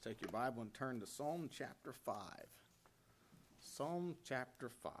Take your Bible and turn to Psalm chapter 5. Psalm chapter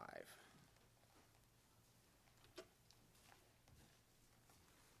 5.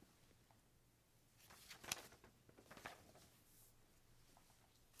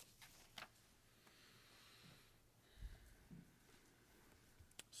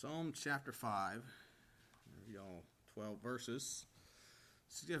 Psalm chapter 5. There you go, 12 verses.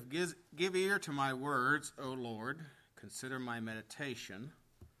 Give ear to my words, O Lord. Consider my meditation.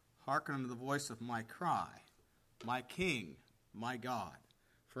 Hearken unto the voice of my cry, my King, my God.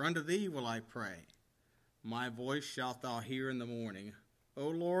 For unto thee will I pray. My voice shalt thou hear in the morning. O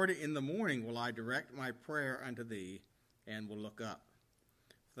Lord, in the morning will I direct my prayer unto thee, and will look up.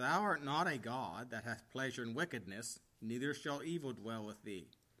 For thou art not a God that hath pleasure in wickedness, neither shall evil dwell with thee.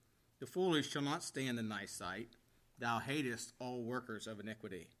 The foolish shall not stand in thy sight. Thou hatest all workers of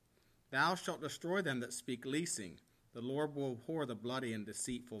iniquity. Thou shalt destroy them that speak leasing. The Lord will abhor the bloody and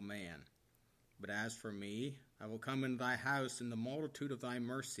deceitful man. But as for me, I will come into thy house in the multitude of thy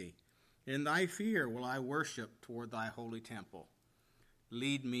mercy. In thy fear will I worship toward thy holy temple.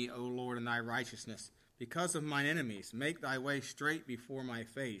 Lead me, O Lord, in thy righteousness. Because of mine enemies, make thy way straight before my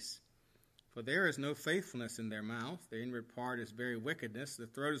face. For there is no faithfulness in their mouth. Their inward part is very wickedness. The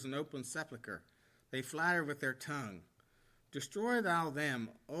throat is an open sepulchre. They flatter with their tongue. Destroy thou them,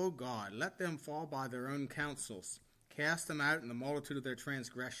 O God. Let them fall by their own counsels. Cast them out in the multitude of their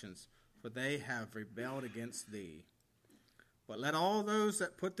transgressions, for they have rebelled against thee. But let all those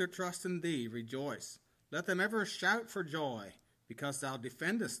that put their trust in thee rejoice. Let them ever shout for joy, because thou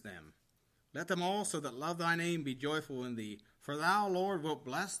defendest them. Let them also that love thy name be joyful in thee. For thou, Lord, wilt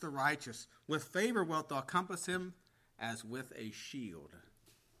bless the righteous. With favor wilt thou compass him as with a shield.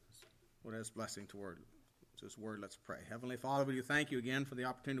 What is blessing toward his word? Let's pray. Heavenly Father, we do thank you again for the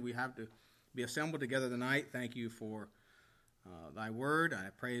opportunity we have to be assembled together tonight. Thank you for thy word.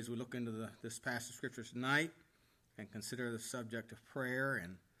 I pray as we look into this passage of scripture tonight and consider the subject of prayer.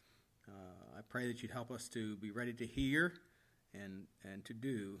 And I pray that you'd help us to be ready to hear and to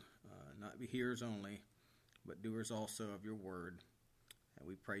do, not be hearers only, but doers also of your word. And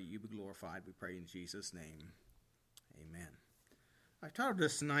we pray you be glorified. We pray in Jesus' name. Amen. I titled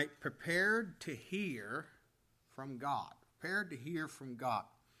this tonight, Prepared to Hear from God. Prepared to hear from God.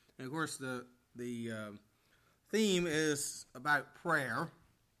 And of course, the theme is about prayer.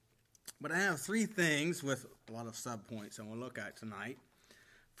 But I have three things with a lot of subpoints I want to look at tonight.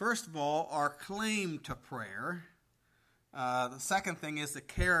 First of all, our claim to prayer. The second thing is the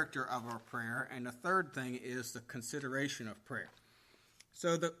character of our prayer. And the third thing is the consideration of prayer.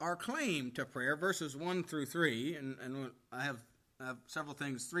 So our claim to prayer, verses 1 through 3, and I have several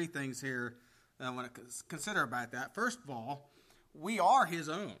things, three things here that I want to consider about that. First of all, we are his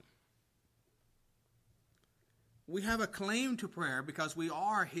own. We have a claim to prayer because we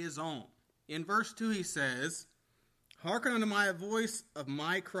are his own. In verse 2 he says, Hearken unto my voice of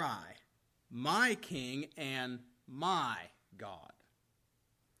my cry, my King and my God.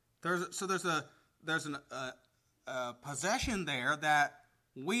 There's a possession there that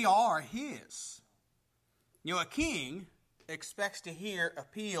we are his. You know, a king expects to hear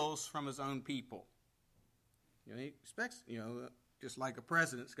appeals from his own people. You know, he expects, just like a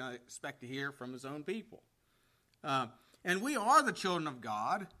president's going to expect to hear from his own people. And we are the children of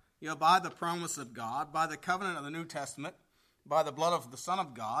God, by the promise of God, by the covenant of the New Testament, by the blood of the Son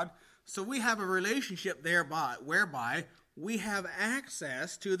of God. So we have a relationship thereby, whereby we have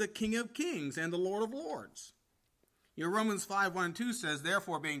access to the King of Kings and the Lord of Lords. Romans 5:1-2 says,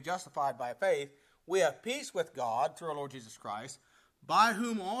 Therefore, being justified by faith, we have peace with God through our Lord Jesus Christ, by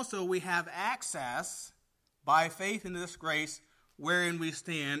whom also we have access by faith into this grace wherein we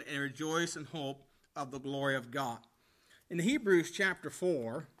stand and rejoice in hope of the glory of God. In Hebrews chapter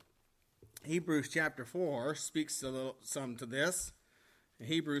 4 speaks some to this. In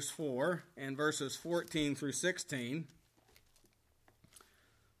Hebrews 4 and verses 14 through 16,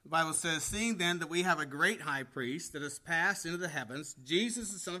 the Bible says, Seeing then that we have a great high priest that has passed into the heavens,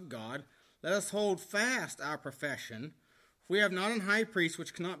 Jesus the Son of God, let us hold fast our profession. For we have not an high priest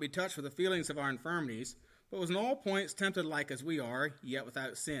which cannot be touched with the feelings of our infirmities, but was in all points tempted like as we are, yet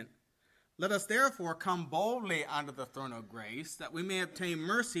without sin. Let us therefore come boldly unto the throne of grace, that we may obtain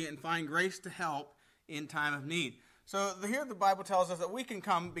mercy and find grace to help in time of need. So here the Bible tells us that we can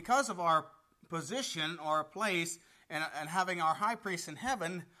come because of our position or place and having our high priest in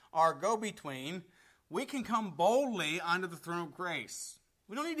heaven, our go-between, we can come boldly unto the throne of grace.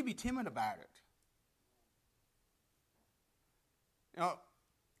 We don't need to be timid about it.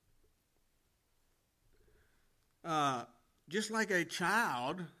 Just like a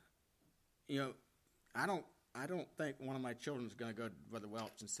child, I don't I don't think one of my children is going to go to Brother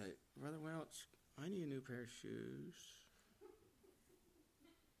Welch and say, Brother Welch, I need a new pair of shoes.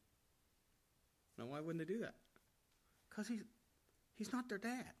 No, why wouldn't they do that? Because he's not their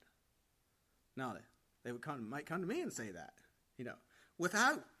dad. No, they might come to me and say that,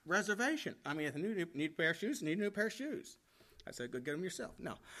 without reservation. I mean, if you need a pair of shoes, need a new pair of shoes. I said, go get them yourself.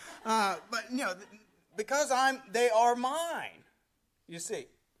 No. But, because they are mine, you see.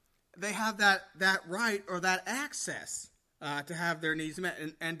 They have that right or that access to have their needs met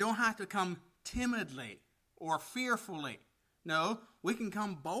and don't have to come timidly or fearfully. No, we can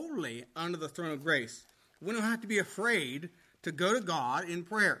come boldly under the throne of grace. We don't have to be afraid to go to God in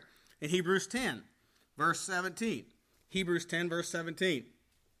prayer. In Hebrews 10, verse 17. Hebrews 10, verse 17.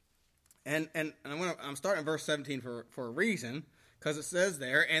 And I'm starting at verse 17 for a reason, because it says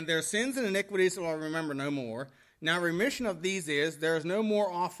there, and their sins and iniquities will I remember no more. Now remission of these there is no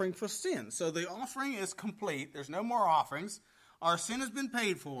more offering for sin. So the offering is complete. There's no more offerings. Our sin has been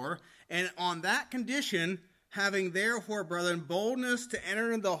paid for. And on that condition, having therefore, brethren, boldness to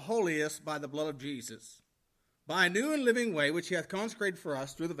enter into the holiest by the blood of Jesus, by a new and living way, which he hath consecrated for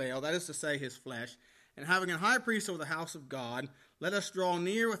us through the veil, that is to say, his flesh, and having a high priest over the house of God, let us draw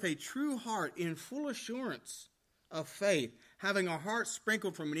near with a true heart in full assurance of faith, having our hearts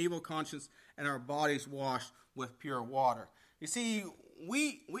sprinkled from an evil conscience and our bodies washed with pure water. You see,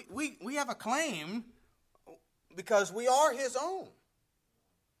 we have a claim because we are his own.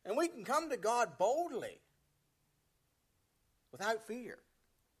 And we can come to God boldly without fear.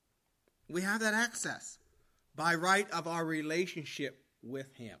 We have that access by right of our relationship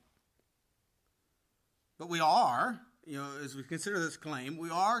with him. But we are, as we consider this claim, we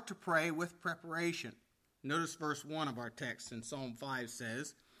are to pray with preparation. Notice verse 1 of our text in Psalm 5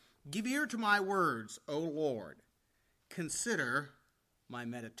 says, give ear to my words, O Lord. Consider my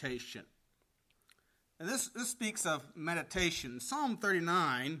meditation. And this speaks of meditation. Psalm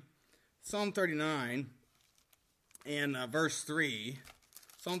 39 and verse 3,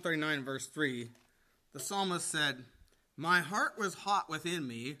 Psalm 39 verse 3, the psalmist said, my heart was hot within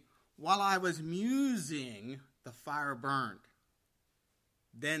me while I was musing, the fire burned.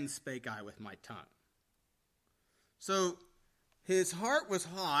 Then spake I with my tongue. So his heart was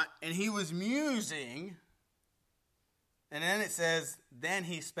hot and he was musing. And then it says, then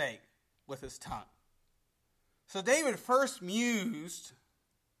he spake with his tongue. So David first mused.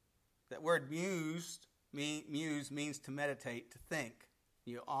 That word muse means to meditate, to think.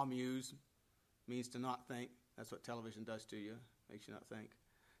 Muse means to not think. That's what television does to you. Makes you not think.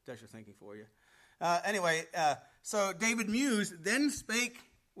 Does your thinking for you. So David mused, then spake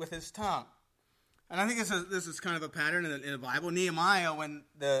with his tongue. And I think this is kind of a pattern in the Bible. Nehemiah, when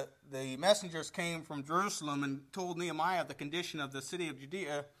the messengers came from Jerusalem and told Nehemiah the condition of the city of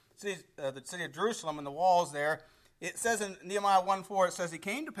Judea, the city of Jerusalem and the walls there, it says in Nehemiah 1:4, it says, it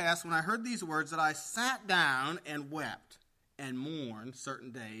came to pass when I heard these words that I sat down and wept and mourned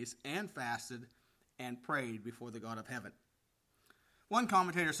certain days and fasted and prayed before the God of heaven. One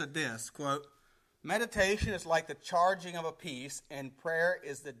commentator said this, quote, meditation is like the charging of a piece, and prayer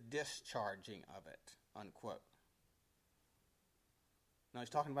is the discharging of it, unquote. Now he's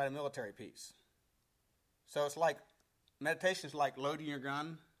talking about a military piece. So it's like, meditation is like loading your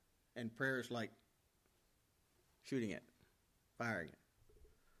gun, and prayer is like shooting it, firing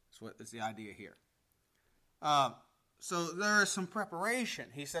it. That's the idea here. So there is some preparation.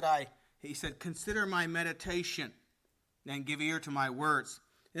 He said, consider my meditation, and give ear to my words.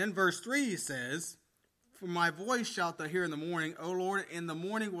 And then verse 3 he says, for my voice shalt thou hear in the morning, O Lord, in the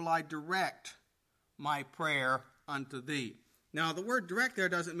morning will I direct my prayer unto thee. Now the word direct there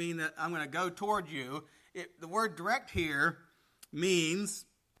doesn't mean that I'm going to go toward you. The word direct here means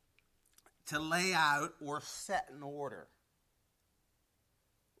to lay out or set in order.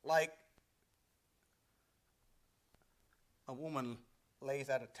 Like a woman lays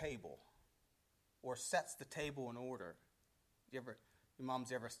out a table or sets the table in order. Your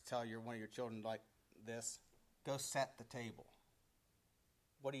moms ever tell one of your children like this, go set the table?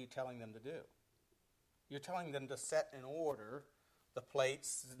 What are you telling them to do? You're telling them to set in order the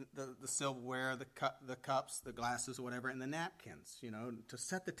plates, the silverware, the cups, the glasses, whatever, and the napkins, to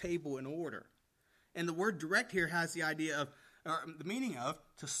set the table in order. And the word direct here has the idea of, or the meaning of,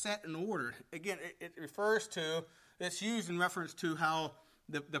 to set in order. Again, it refers to, it's used in reference to how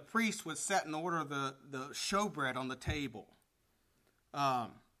the priest would set in order the showbread on the table.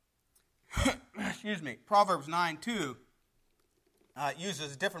 Excuse me. Proverbs 9:2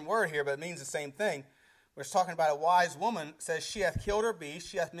 uses a different word here, but it means the same thing. We're talking about a wise woman. It says, she hath killed her beast,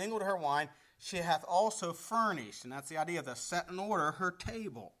 she hath mingled her wine, she hath also furnished. And that's the idea of the set in order her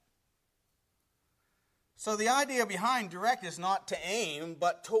table. So the idea behind direct is not to aim,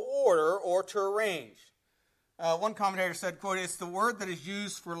 but to order or to arrange. One commentator said, quote, "It's the word that is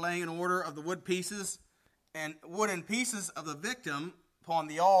used for laying in order of the wooden pieces of the victim upon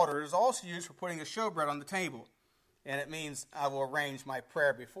the altar. It is also used for putting the showbread on the table. And it means I will arrange my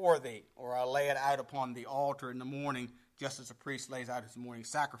prayer before thee, or I'll lay it out upon the altar in the morning, just as a priest lays out his morning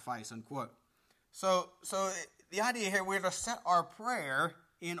sacrifice," unquote. So the idea here, we're to set our prayer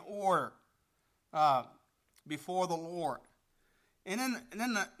in order before the Lord. And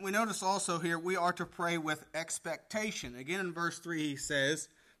then we notice also here we are to pray with expectation. Again in verse 3 he says,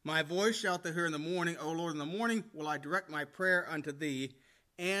 "My voice shalt thou hear in the morning, O Lord, in the morning will I direct my prayer unto thee,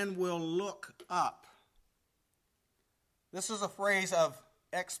 and will look up." This is a phrase of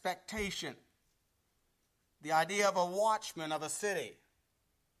expectation. The idea of a watchman of a city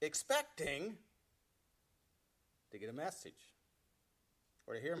expecting to get a message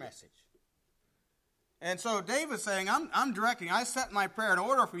or to hear a message. And so David's saying, I'm directing, I set my prayer in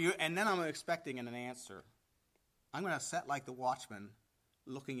order for you, and then I'm expecting an answer. I'm going to set like the watchman,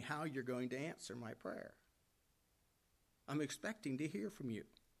 looking how you're going to answer my prayer. I'm expecting to hear from you.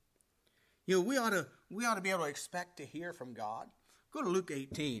 You know, we ought to be able to expect to hear from God. Go to Luke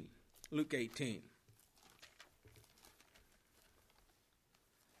 18. Luke 18.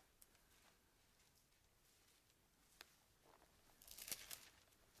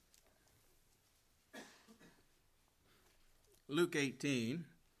 Luke 18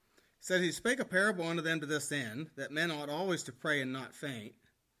 says, "He spake a parable unto them to this end, that men ought always to pray and not faint,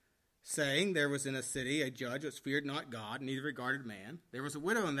 saying, There was in a city a judge which feared not God, neither regarded man. There was a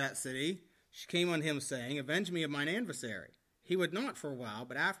widow in that city. She came unto him, saying, Avenge me of mine adversary. He would not for a while,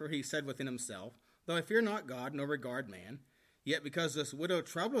 but after he said within himself, Though I fear not God, nor regard man, yet because this widow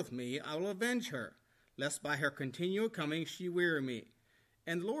troubleth me, I will avenge her, lest by her continual coming she weary me.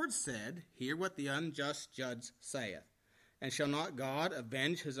 And the Lord said, Hear what the unjust judge saith. And shall not God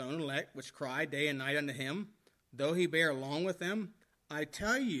avenge his own elect, which cry day and night unto him, though he bear long with them? I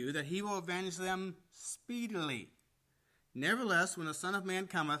tell you that he will avenge them speedily. Nevertheless, when the Son of Man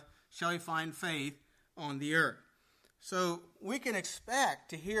cometh, shall he find faith on the earth?" So we can expect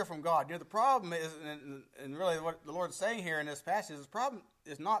to hear from God. You know, the problem is, and really what the Lord's saying here in this passage, the problem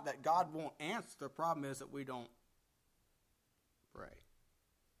is not that God won't answer. The problem is that we don't pray.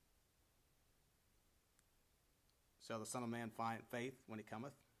 "Shall the Son of Man find faith when he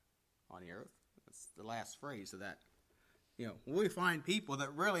cometh on the earth?" That's the last phrase of that. You know, we find people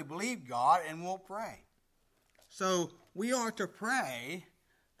that really believe God and will pray. So we are to pray,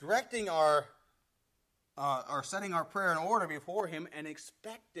 directing or setting our prayer in order before him and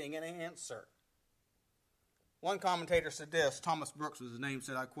expecting an answer. One commentator said this, Thomas Brooks was his name,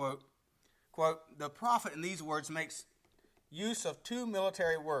 said, I quote, "The prophet in these words makes use of two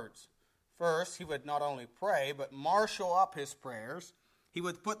military words. First, he would not only pray, but marshal up his prayers. He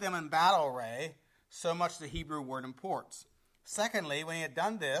would put them in battle array, so much the Hebrew word imports. Secondly, when he had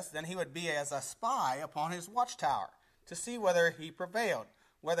done this, then he would be as a spy upon his watchtower, to see whether he prevailed,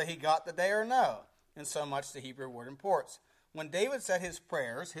 whether he got the day or no, and so much the Hebrew word imports. When David said his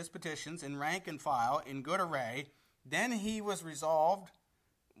prayers, his petitions, in rank and file, in good array, then he was resolved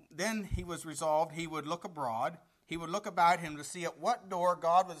he would look abroad. He would look about him to see at what door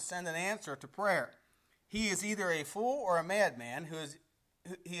God would send an answer to prayer. He is either a fool or a madman,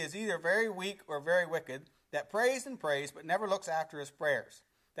 he is either very weak or very wicked, that prays and prays, but never looks after his prayers,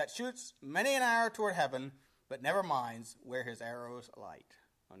 that shoots many an arrow toward heaven, but never minds where his arrows light."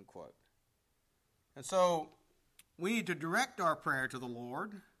 Unquote. And so we need to direct our prayer to the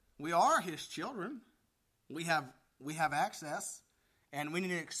Lord. We are his children. We have access, and we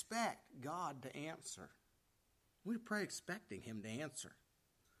need to expect God to answer. We pray expecting him to answer.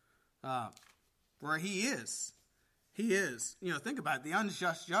 Where he is. He is. You know, think about it. The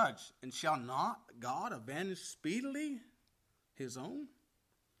unjust judge. And shall not God avenge speedily his own?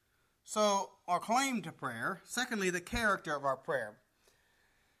 So, our claim to prayer. Secondly, the character of our prayer.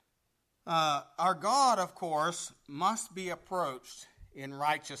 Our God, of course, must be approached in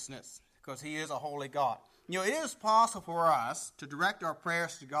righteousness, because he is a holy God. You know, it is possible for us to direct our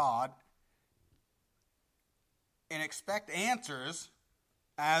prayers to God and expect answers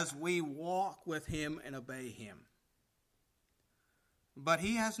as we walk with him and obey him. But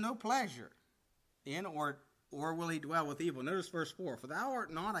he has no pleasure in or will he dwell with evil. Notice verse 4. "For thou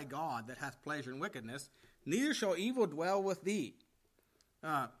art not a God that hath pleasure in wickedness, neither shall evil dwell with thee."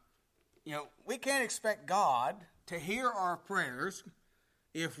 You know, we can't expect God to hear our prayers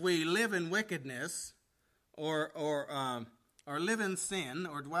if we live in wickedness or live in sin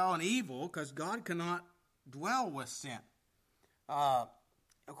or dwell in evil, because God cannot dwell with sin.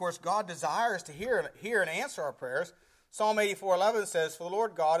 of course, God desires to hear and answer our prayers. Psalm 84:11 says, "For the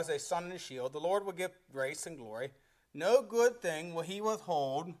Lord God is a sun and a shield. The Lord will give grace and glory. No good thing will he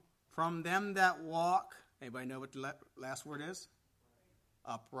withhold from them that walk." Anybody know what the last word is?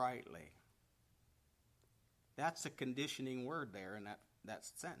 Uprightly. That's a conditioning word there in that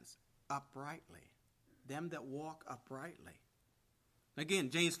sense. Uprightly. Them that walk uprightly.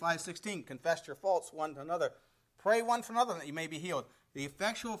 Again, James 5:16, confess your faults one to another. Pray one for another that you may be healed. The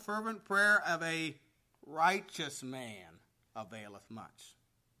effectual fervent prayer of a righteous man availeth much.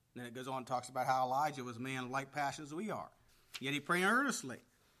 And then it goes on and talks about how Elijah was a man of like passions as we are. Yet he prayed earnestly,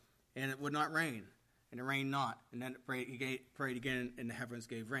 and it would not rain, and it rained not. And then he prayed again, and the heavens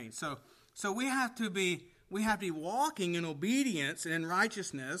gave rain. So we have to be walking in obedience and in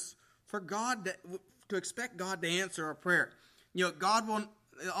righteousness for God to expect God to answer our prayer. You know, God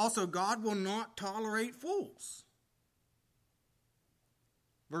will not tolerate fools.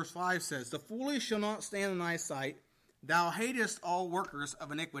 Verse 5 says, "The foolish shall not stand in thy sight. Thou hatest all workers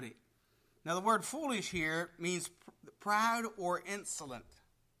of iniquity." Now the word foolish here means proud or insolent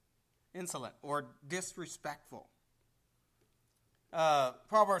or disrespectful.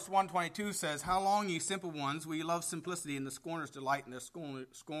 Proverbs 1:22 says, "How long, ye simple ones, will ye love simplicity, and the scorners delight in their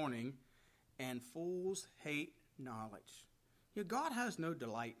scorning, and fools hate knowledge." You know, God has no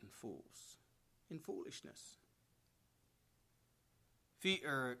delight in fools, in foolishness.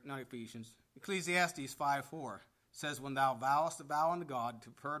 Ecclesiastes 5:4 says, "When thou vowest a vow unto God, to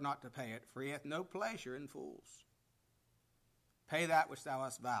prefer not to pay it, for he hath no pleasure in fools. Pay that which thou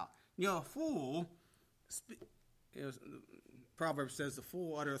hast vowed." You know, a fool, Proverbs says, "The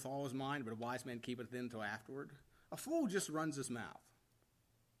fool uttereth all his mind, but a wise man keepeth it until afterward." A fool just runs his mouth.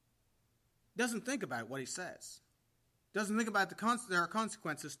 Doesn't think about what he says. Doesn't think about there are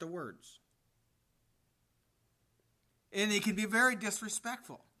consequences to words. And he can be very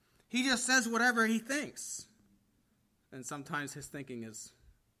disrespectful. He just says whatever he thinks. And sometimes his thinking is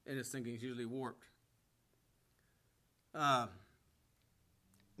usually warped.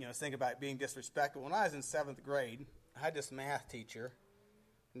 Think about being disrespectful. When I was in 7th grade, I had this math teacher.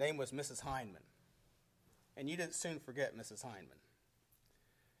 Her name was Mrs. Heineman. And you didn't soon forget Mrs. Heineman.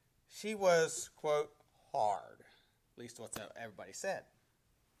 She was, quote, hard. At least what everybody said.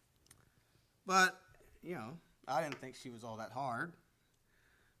 But, I didn't think she was all that hard.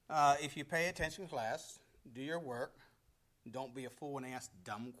 If you pay attention in class, do your work, don't be a fool and ask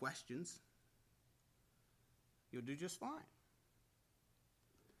dumb questions, you'll do just fine.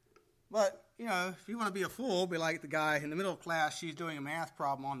 But, if you want to be a fool, be like the guy in the middle of class. She's doing a math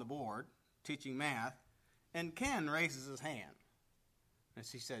problem on the board, teaching math, and Ken raises his hand. And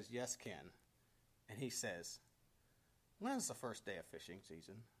she says, "Yes, Ken." And he says, "When's the first day of fishing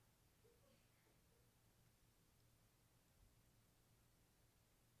season?"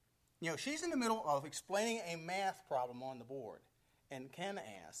 She's in the middle of explaining a math problem on the board. And Ken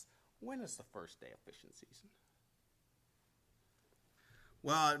asks, "When is the first day of fishing season?"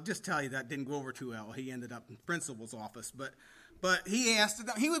 Well, I'll just tell you that didn't go over too well. He ended up in the principal's office. But he asked it.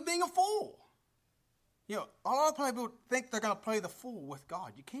 He was being a fool. A lot of people think they're going to play the fool with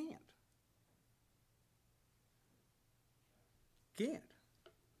God. You can't.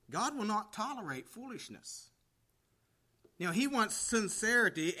 God will not tolerate foolishness. He wants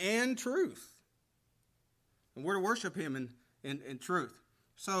sincerity and truth. And we're to worship him in truth.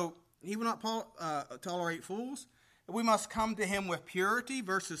 So he will not tolerate fools. We must come to him with purity.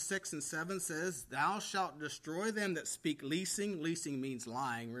 Verses 6 and 7 says, "Thou shalt destroy them that speak leasing." Leasing means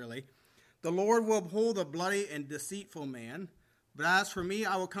lying, really. "The Lord will abhor the bloody and deceitful man. But as for me,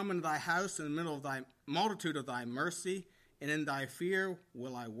 I will come into thy house in the middle of thy multitude of thy mercy, and in thy fear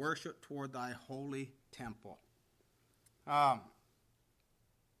will I worship toward thy holy temple."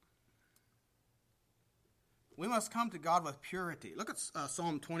 We must come to God with purity. Look at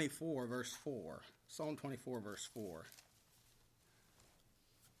Psalm 24, verse 4. Psalm 24, verse 4.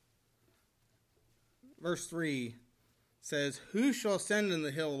 Verse 3 says, "Who shall ascend in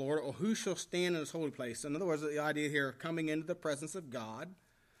the hill, Lord, or who shall stand in his holy place?" In other words, the idea here of coming into the presence of God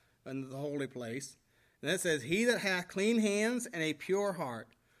in the holy place. And then it says, "He that hath clean hands and a pure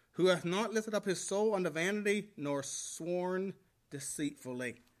heart, who hath not lifted up his soul unto vanity, nor sworn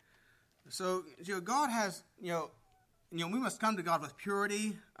deceitfully." So, God has, we must come to God with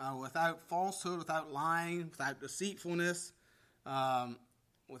purity, without falsehood, without lying, without deceitfulness,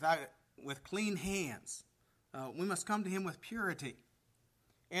 with clean hands. We must come to him with purity.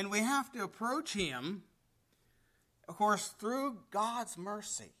 And we have to approach him, of course, through God's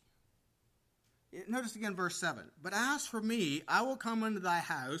mercy. Notice again verse 7. "But as for me, I will come into thy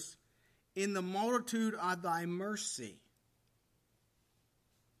house in the multitude of thy mercy."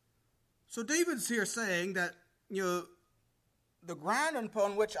 So David's here saying that, the ground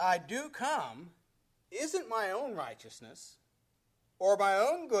upon which I do come isn't my own righteousness, or my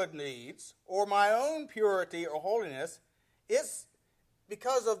own good deeds, or my own purity or holiness. It's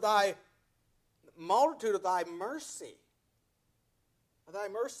because of thy multitude of thy mercy. Of thy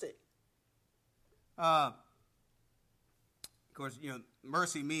mercy. Of course,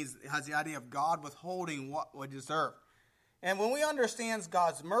 mercy has the idea of God withholding what we deserve. And when we understand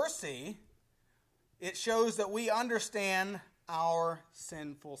God's mercy, it shows that we understand our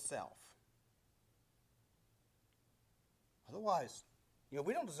sinful self. Otherwise,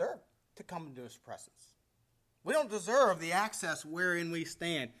 we don't deserve to come into his presence. We don't deserve the access wherein we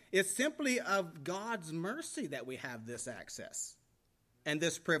stand. It's simply of God's mercy that we have this access and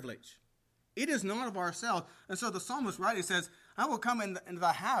this privilege. It is not of ourselves. And so the psalmist rightly says, I will come into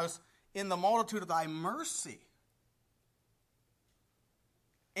thy house in the multitude of thy mercy.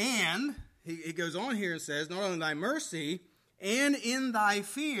 And he goes on here and says, not only thy mercy, and in thy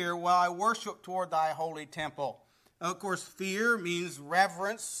fear will I worship toward thy holy temple. Of course, fear means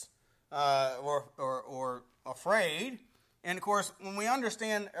reverence or afraid. And of course, when we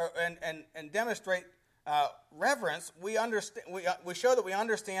understand and demonstrate reverence, we show that we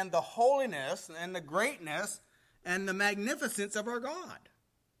understand the holiness and the greatness and the magnificence of our God.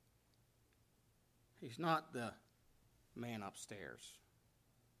 He's not the man upstairs.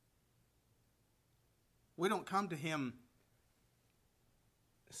 We don't come to him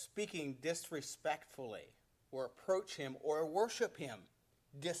speaking disrespectfully or approach him or worship him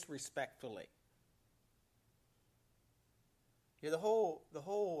disrespectfully. The whole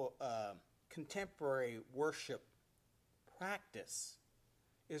contemporary worship practice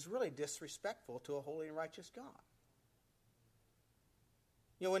is really disrespectful to a holy and righteous God.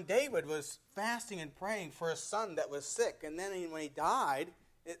 When David was fasting and praying for his son that was sick, and then when he died,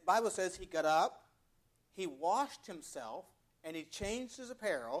 the Bible says he got up, he washed himself, and he changed his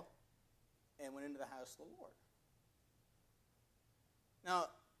apparel and went into the house of the Lord. Now,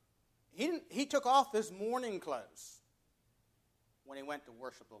 he took off his mourning clothes when he went to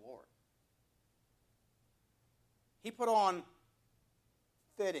worship the Lord. He put on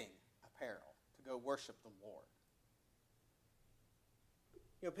fitting apparel to go worship the Lord.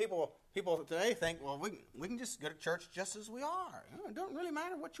 People today think, well, we can just go to church just as we are. It don't really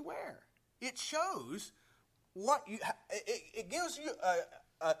matter what you wear. It shows what you. It gives you.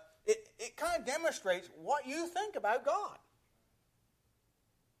 It kind of demonstrates what you think about God.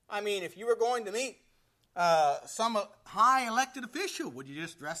 I mean, if you were going to meet some high elected official, would you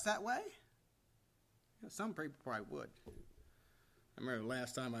just dress that way? Some people probably would. I remember the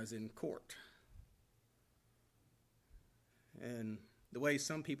last time I was in court, and the way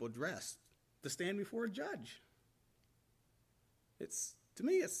some people dress to stand before a judge. To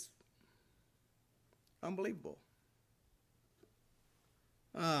me, it's unbelievable.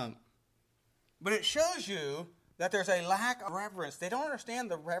 But it shows you that there's a lack of reverence. They don't understand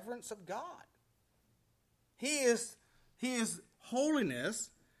the reverence of God. He is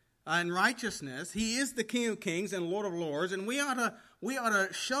holiness and righteousness. He is the King of Kings and Lord of Lords, and we ought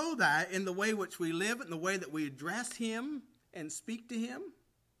to show that in the way which we live, in the way that we address him and speak to him,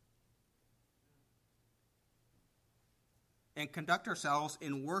 and conduct ourselves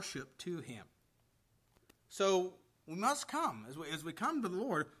in worship to him. So we must come, as we come to the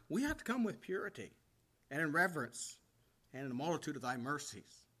Lord, we have to come with purity and in reverence and in the multitude of thy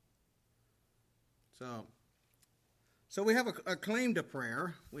mercies. So we have a claim to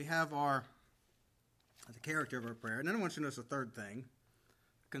prayer. We have the character of our prayer. And then I want you to notice a third thing,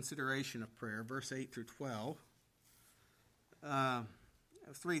 consideration of prayer, verse 8 through 12. I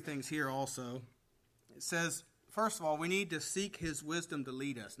have three things here also. It says, first of all, we need to seek his wisdom to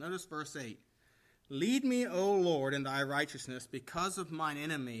lead us. Notice verse 8. Lead me, O Lord, in thy righteousness, because of mine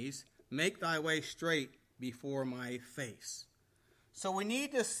enemies. Make thy way straight before my face. So we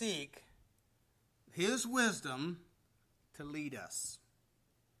need to seek his wisdom to lead us.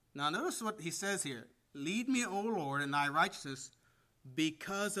 Now notice what he says here. Lead me, O Lord, in thy righteousness,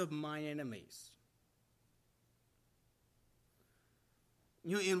 because of my enemies.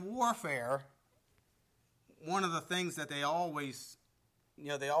 In warfare, one of the things that they always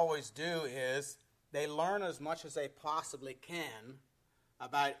do is they learn as much as they possibly can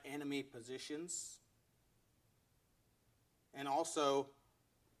about enemy positions and also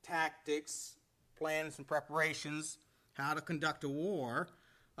tactics, plans, and preparations, how to conduct a war,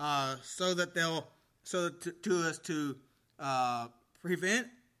 so that to prevent,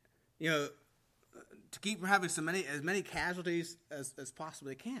 to keep from having as many casualties as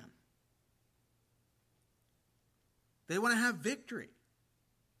possibly can. They want to have victory.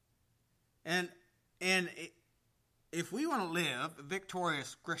 And if we want to live a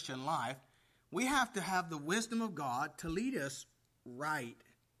victorious Christian life, we have to have the wisdom of God to lead us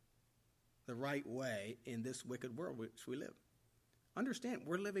the right way in this wicked world which we live. Understand,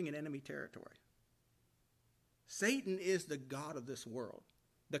 we're living in enemy territory. Satan is the god of this world.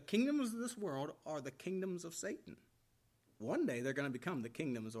 The kingdoms of this world are the kingdoms of Satan. One day they're going to become the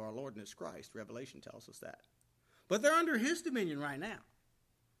kingdoms of our Lord and His Christ. Revelation tells us that. But they're under His dominion right now.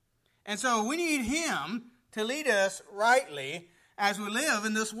 And so we need Him to lead us rightly as we live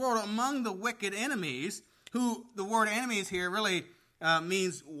in this world among the wicked enemies, who the word enemies here really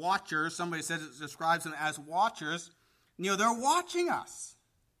means watchers. Somebody says it describes them as watchers. You know, they're watching us.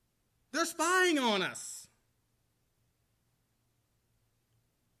 They're spying on us.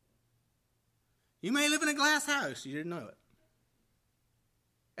 You may live in a glass house. You didn't know it.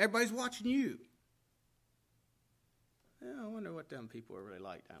 Everybody's watching you. Yeah, I wonder what them people are really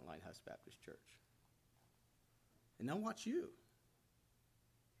like down at Lighthouse Baptist Church. And they'll watch you.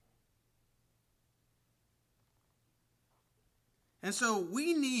 And so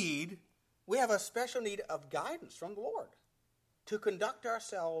we have a special need of guidance from the Lord to conduct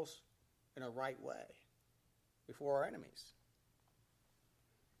ourselves in a right way before our enemies.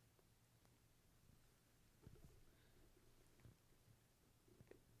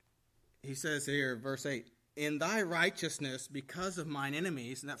 He says here, verse 8, in thy righteousness, because of mine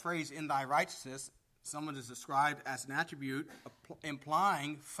enemies, and that phrase, in thy righteousness, someone is described as an attribute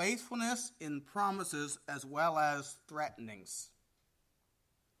implying faithfulness in promises as well as threatenings.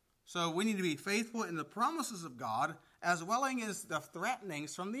 So we need to be faithful in the promises of God as well as the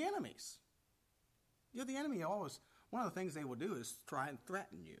threatenings from the enemies. You know, the enemy always, one of the things they will do is try and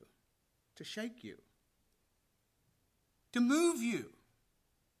threaten you, to shake you, to move you.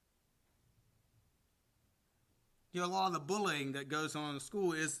 You know, a lot of the bullying that goes on in the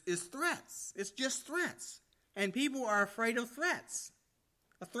school is threats. It's just threats. And people are afraid of threats.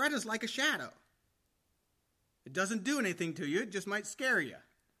 A threat is like a shadow. It doesn't do anything to you. It just might scare you.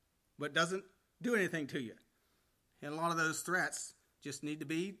 But doesn't do anything to you. And a lot of those threats just need to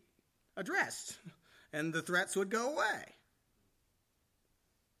be addressed. And the threats would go away.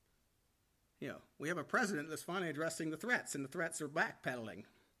 You know, we have a president that's finally addressing the threats, and the threats are backpedaling.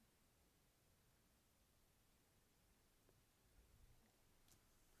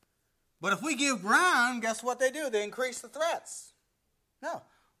 But if we give ground, guess what they do? They increase the threats. No,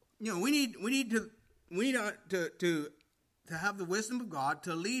 you know, we need to have the wisdom of God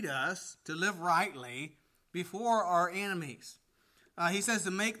to lead us to live rightly before our enemies. He says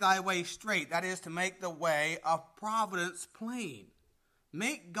to make thy way straight. That is to make the way of providence plain.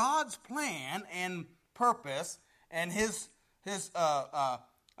 Make God's plan and purpose and His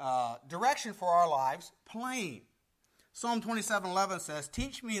direction for our lives plain. Psalm 27:11 says,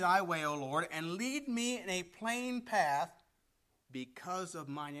 teach me thy way, O Lord, and lead me in a plain path because of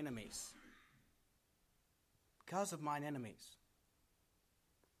mine enemies. Because of mine enemies.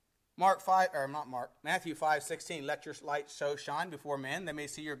 Matthew 5:16, let your light so shine before men, they may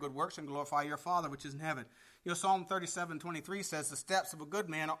see your good works and glorify your Father which is in heaven. You know, Psalm 37:23 says, the steps of a good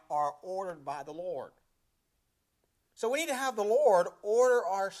man are ordered by the Lord. So we need to have the Lord order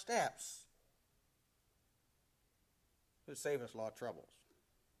our steps. To save us a lot of troubles.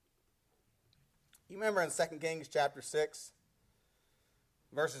 You remember in 2 Kings chapter 6,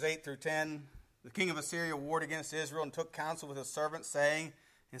 verses 8 through 10, the king of Assyria warred against Israel and took counsel with his servants, saying,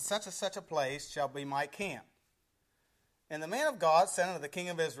 in such a place shall be my camp. And the man of God sent unto the king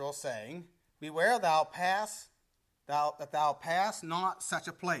of Israel, saying, beware that thou pass not such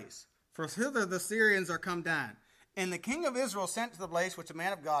a place, for thither the Syrians are come down. And the king of Israel sent to the place which the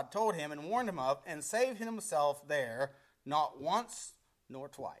man of God told him and warned him of, and saved himself there, not once nor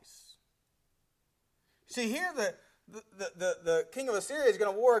twice. See, here the king of Assyria is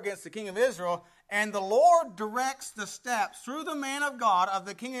going to war against the king of Israel, and the Lord directs the steps through the man of God of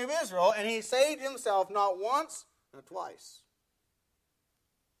the king of Israel, and he saved himself not once nor twice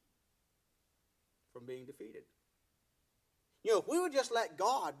from being defeated. You know, if we would just let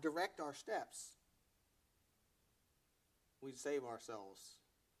God direct our steps, we'd save ourselves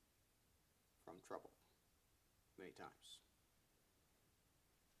from trouble many times.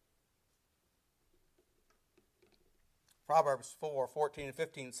 Proverbs 4:14 and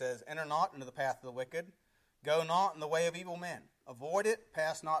 15 says, enter not into the path of the wicked, go not in the way of evil men. Avoid it,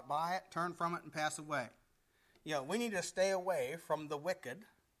 pass not by it, turn from it and pass away. You know, we need to stay away from the wicked,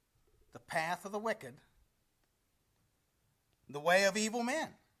 the path of the wicked, the way of evil men.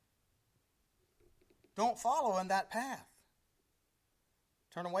 Don't follow in that path.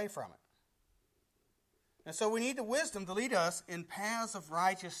 Turn away from it. And so we need the wisdom to lead us in paths of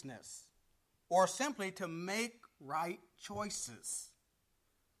righteousness. or simply to make right choices,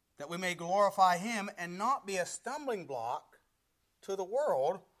 that we may glorify him and not be a stumbling block to the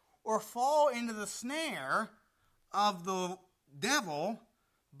world or fall into the snare of the devil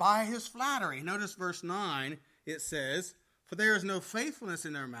by his flattery. Notice verse 9, it says, "For there is no faithfulness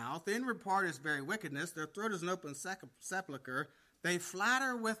in their mouth. The inward part is very wickedness. Their throat is an open sepulchre. They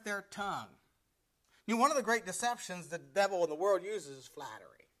flatter with their tongue." You know, one of the great deceptions the devil and the world uses is flattery.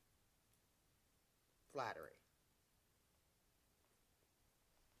 Flattery.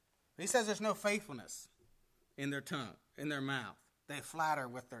 He says there's no faithfulness in their tongue, in their mouth. They flatter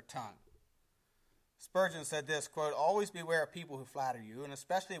with their tongue. Spurgeon said this, quote, "Always beware of people who flatter you, and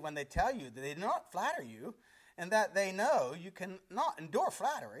especially when they tell you that they do not flatter you, and that they know you cannot endure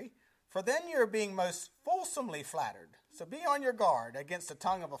flattery, for then you're being most fulsomely flattered. So be on your guard against the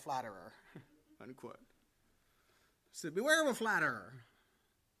tongue of a flatterer." Unquote. So beware of a flatterer,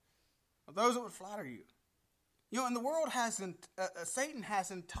 of those that would flatter you. You know, and the world Satan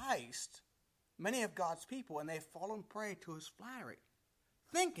has enticed many of God's people, and they've fallen prey to his flattery,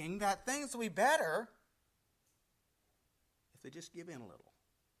 thinking that things will be better if they just give in a little.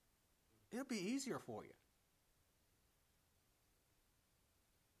 It'll be easier for you.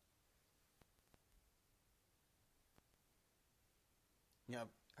 You know,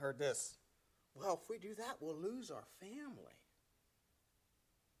 I've heard this. Well, if we do that, we'll lose our family.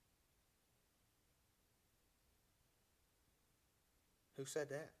 Who said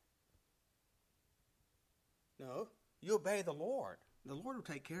that? No, you obey the Lord. The Lord will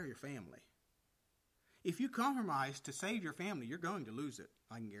take care of your family. If you compromise to save your family, you're going to lose it.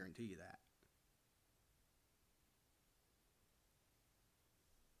 I can guarantee you that.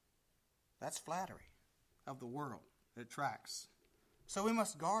 That's flattery of the world that attracts. So we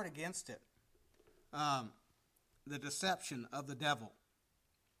must guard against it. The deception of the devil.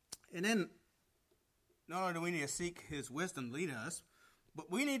 And then, not only do we need to seek his wisdom to lead us, but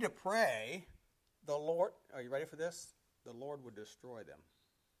we need to pray the Lord. Are you ready for this? The Lord would destroy them.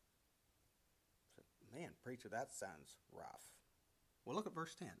 Man, preacher, that sounds rough. Well, look at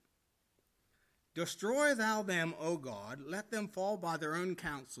verse 10. "Destroy thou them, O God, let them fall by their own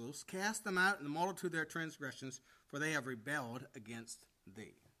counsels, cast them out in the multitude of their transgressions, for they have rebelled against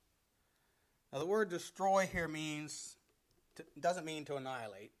thee." Now, the word destroy here doesn't mean to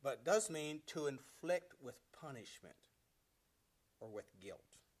annihilate, but does mean to inflict with punishment or with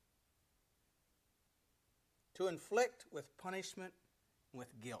guilt. To inflict with punishment and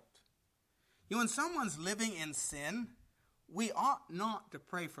with guilt. You know, when someone's living in sin, we ought not to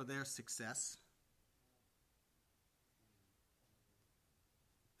pray for their success.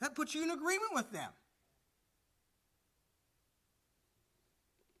 That puts you in agreement with them.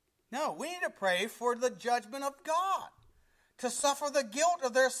 No, we need to pray for the judgment of God, to suffer the guilt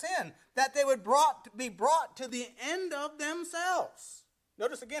of their sin, that they would be brought to the end of themselves.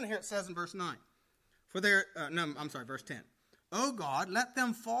 Notice again here it says in verse 9. Verse 10. "O God, let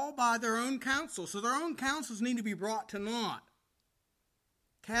them fall by their own counsel." So their own counsels need to be brought to naught.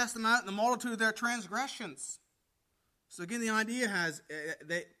 "Cast them out in the multitude of their transgressions." So again, the idea has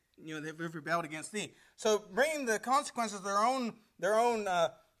they've rebelled against thee. So bringing the consequences of their own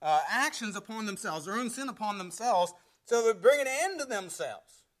actions upon themselves, their own sin upon themselves, so they bring an end to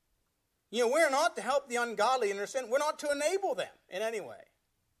themselves. You know, we're not to help the ungodly in their sin. We're not to enable them in any way.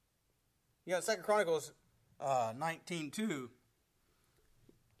 You know, in 2 Chronicles 19:2,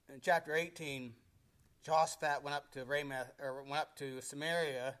 in chapter 18, Jehoshaphat went up to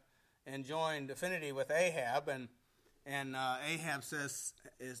Samaria and joined affinity with Ahab, and Ahab says,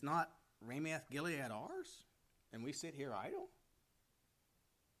 "Is not Ramoth Gilead ours? And we sit here idle?"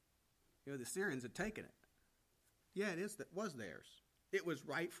 You know, the Syrians had taken it. Yeah, it was theirs. It was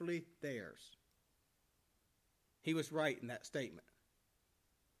rightfully theirs. He was right in that statement.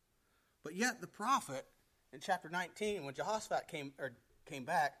 But yet the prophet, in chapter 19, when Jehoshaphat came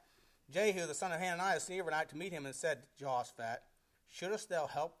back, Jehu, the son of Hananiah, sent overnight to meet him and said to Jehoshaphat, "Shouldest thou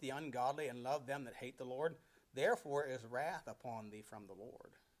help the ungodly and love them that hate the Lord? Therefore is wrath upon thee from the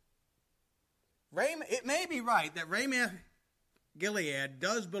Lord." It may be right that Ramoth Gilead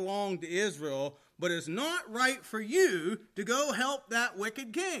does belong to Israel, but it's not right for you to go help that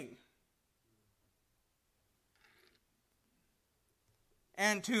wicked king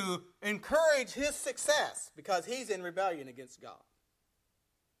and to encourage his success because he's in rebellion against God.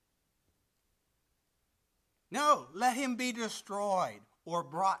 No, let him be destroyed or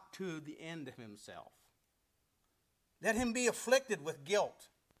brought to the end of himself. Let him be afflicted with guilt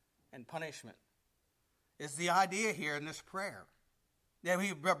and punishment. Is the idea here in this prayer. That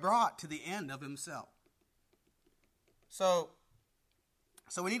he be brought to the end of himself. So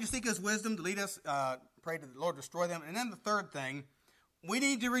So we need to seek his wisdom to lead us, pray to the Lord destroy them. And then the third thing, we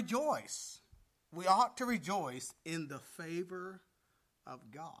need to rejoice. We ought to rejoice in the favor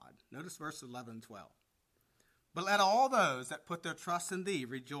of God. Notice verses 11 and 12. But let all those that put their trust in thee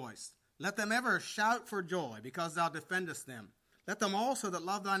rejoice. Let them ever shout for joy, because thou defendest them. Let them also that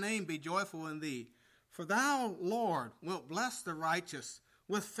love thy name be joyful in thee. For thou, Lord, wilt bless the righteous.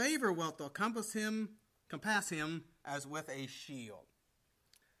 With favor wilt thou compass him as with a shield.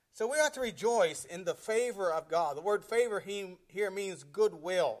 So we ought to rejoice in the favor of God. The word favor here means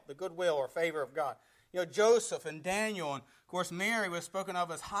goodwill, the goodwill or favor of God. You know, Joseph and Daniel, and of course Mary was spoken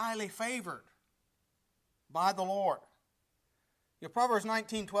of as highly favored by the Lord. You know, Proverbs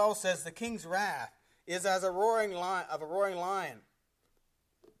 19:12 says, the king's wrath is as a roaring lion,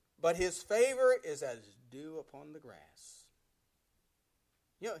 but his favor is as dew upon the grass.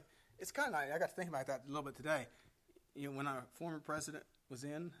 You know, it's kind of nice. I got to think about that a little bit today. You know, when our former president was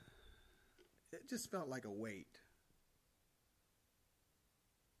in, it just felt like a weight.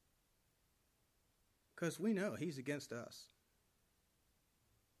 Because we know he's against us.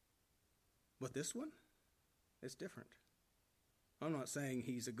 But this one, it's different. I'm not saying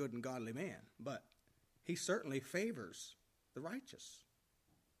he's a good and godly man, but he certainly favors the righteous.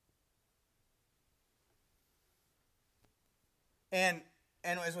 And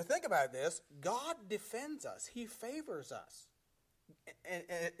as we think about this, God defends us. He favors us. And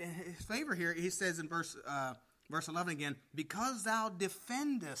his favor here, he says in verse 11 again, because thou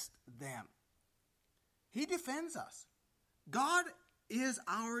defendest them. He defends us. God is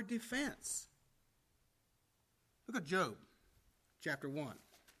our defense. Look at Job chapter 1.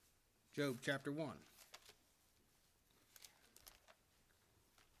 Job chapter 1.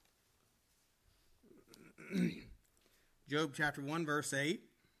 Job chapter 1, verse 8.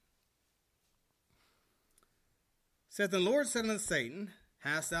 Said the Lord said unto Satan,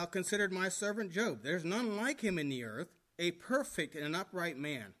 hast thou considered my servant Job? There's none like him in the earth, a perfect and an upright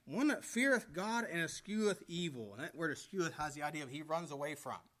man, one that feareth God and escheweth evil. And that word escheweth has the idea of he runs away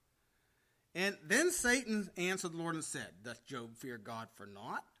from. And then Satan answered the Lord and said, doth Job fear God for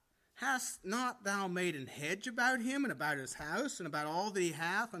naught? Hast not thou made an hedge about him and about his house and about all that he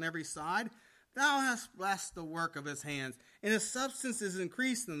hath on every side? Thou hast blessed the work of his hands, and his substance is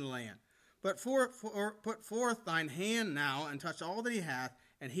increased in the land. But put forth thine hand now, and touch all that he hath,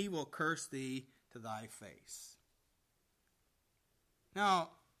 and he will curse thee to thy face. Now,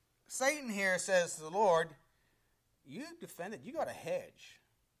 Satan here says to the Lord, you defended, you got a hedge.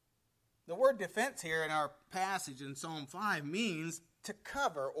 The word defense here in our passage in Psalm 5 means to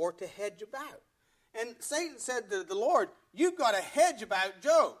cover or to hedge about. And Satan said to the Lord, you've got a hedge about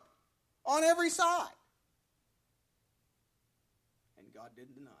Job on every side. And God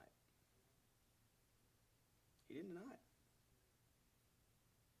didn't deny it. He didn't deny it.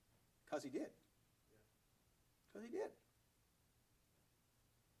 Because he did. Because he did.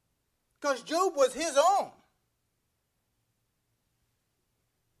 Because Job was his own.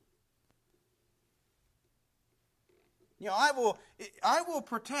 You know, I will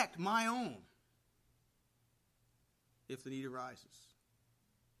protect my own if the need arises.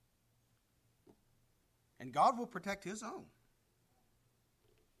 And God will protect his own.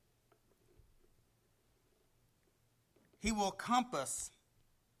 He will compass.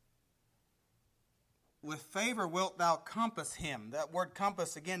 With favor wilt thou compass him. That word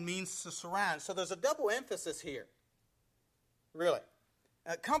compass again means to surround. So there's a double emphasis here. Really.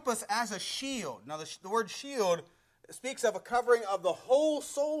 Compass as a shield. Now the word shield speaks of a covering of the whole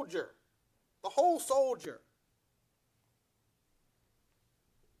soldier. The whole soldier.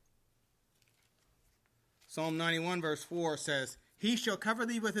 Psalm 91 verse 4 says, he shall cover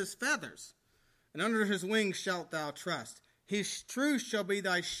thee with his feathers, and under his wings shalt thou trust. His truth shall be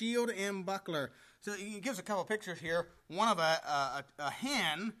thy shield and buckler. So he gives a couple pictures here. One of a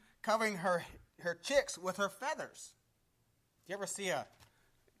hen covering her chicks with her feathers. Do you ever see I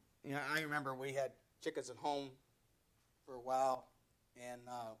remember we had chickens at home for a while, and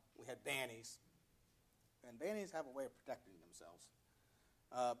we had bannies. And bannies have a way of protecting themselves.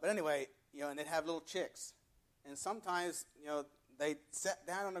 But anyway, and they'd have little chicks. And sometimes, they'd sit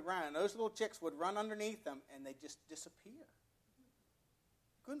down on the ground, and those little chicks would run underneath them, and they'd just disappear.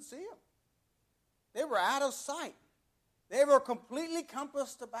 Couldn't see them. They were out of sight. They were completely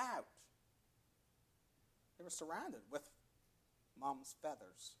compassed about. They were surrounded with mom's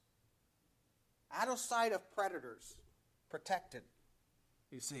feathers. Out of sight of predators. Protected,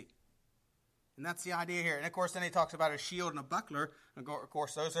 you see. And that's the idea here. And of course, then he talks about a shield and a buckler. And of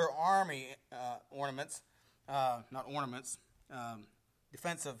course, those are army ornaments. Not ornaments.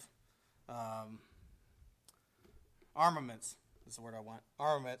 Defensive armaments is the word I want,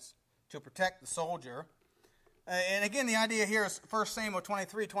 armaments, to protect the soldier. And again, the idea here is 1 Samuel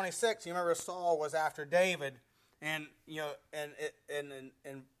 23:26. You remember Saul was after David, and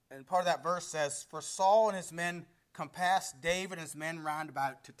and part of that verse says, "For Saul and his men compassed David and his men round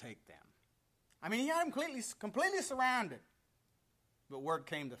about to take them." I mean, he had them completely surrounded. But word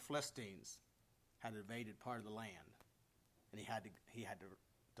came the Philistines had invaded part of the land, and he had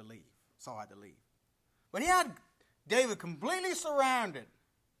to leave. Saul had to leave, but he had David completely surrounded.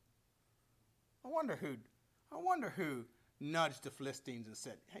 I wonder who nudged the Philistines and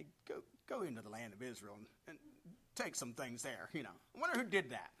said, "Hey, go into the land of Israel and take some things there." I wonder who did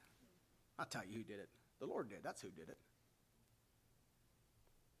that. I'll tell you who did it. The Lord did. That's who did it.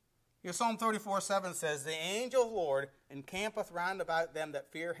 Psalm 34:7 says, "The angel of the Lord encampeth round about them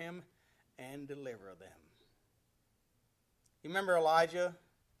that fear him and deliver them." You remember Elijah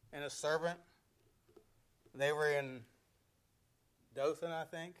and his servant? They were in Dothan, I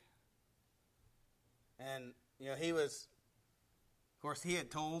think. And, he was, of course, he had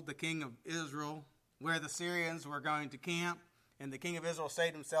told the king of Israel where the Syrians were going to camp. And the king of Israel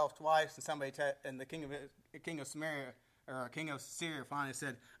saved himself twice. And the king of Syria finally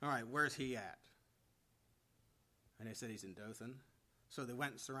said, "All right, where's he at?" And they said, "He's in Dothan." So they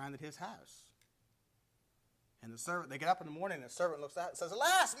went and surrounded his house. And they get up in the morning, and the servant looks out and says,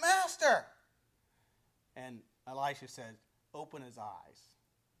 "Alas, master!" And Elisha said, "Open his eyes."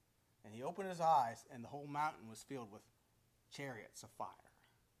 And he opened his eyes, and the whole mountain was filled with chariots of fire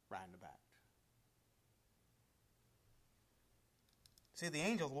round about. See, the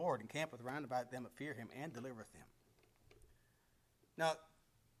angel of the Lord encampeth round about them that fear him and delivereth them. Now,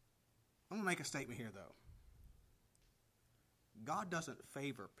 I'm going to make a statement here, though. God doesn't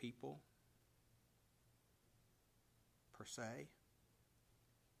favor people per se.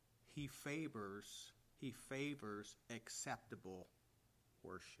 He favors acceptable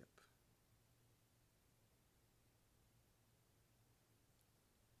worship.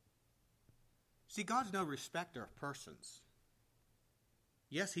 See, God's no respecter of persons.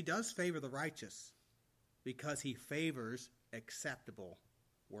 Yes, he does favor the righteous because he favors acceptable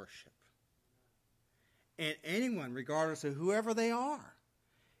worship. And anyone, regardless of whoever they are,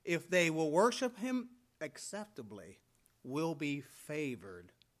 if they will worship him acceptably, will be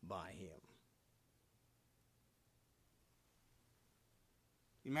favored by him.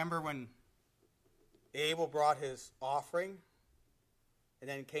 You remember when Abel brought his offering, and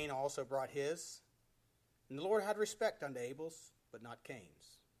then Cain also brought his? And the Lord had respect unto Abel's, but not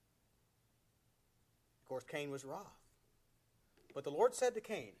Cain's. Of course, Cain was wroth. But the Lord said to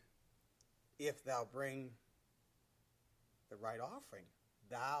Cain, "If thou bring the right offering,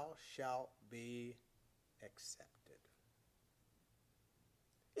 thou shalt be accepted."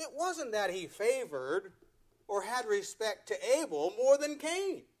 It wasn't that he favored or had respect to Abel more than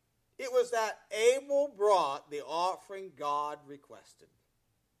Cain. It was that Abel brought the offering God requested.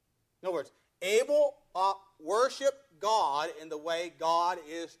 In other words, Abel worshiped God in the way God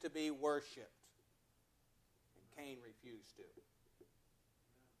is to be worshipped. And Cain refused to.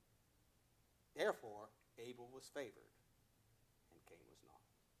 Therefore, Abel was favored and Cain was not.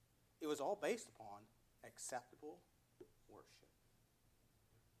 It was all based upon acceptable worship.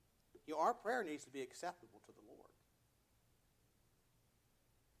 Our prayer needs to be acceptable to the Lord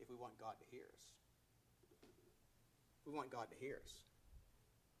if we want God to hear us. We want God to hear us.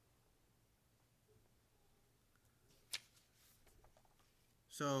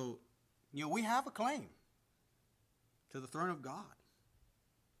 So, we have a claim to the throne of God.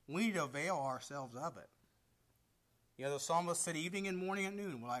 We need to avail ourselves of it. The psalmist said, "Evening and morning and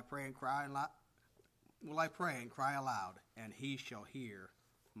noon will I pray and cry aloud, and he shall hear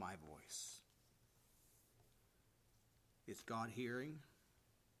my voice." Is God hearing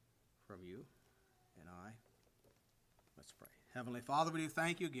from you and I? Let's pray. Heavenly Father, we do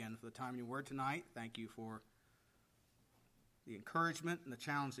thank you again for the time in your word tonight. Thank you for the encouragement and the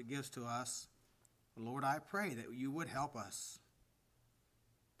challenge it gives to us. Lord, I pray that you would help us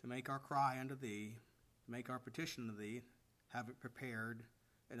to make our cry unto thee, to make our petition to thee, have it prepared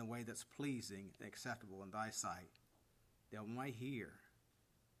in a way that's pleasing and acceptable in thy sight, that we might hear,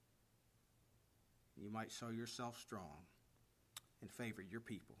 you might show yourself strong and favor your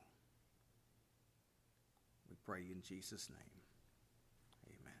people. We pray in Jesus' name.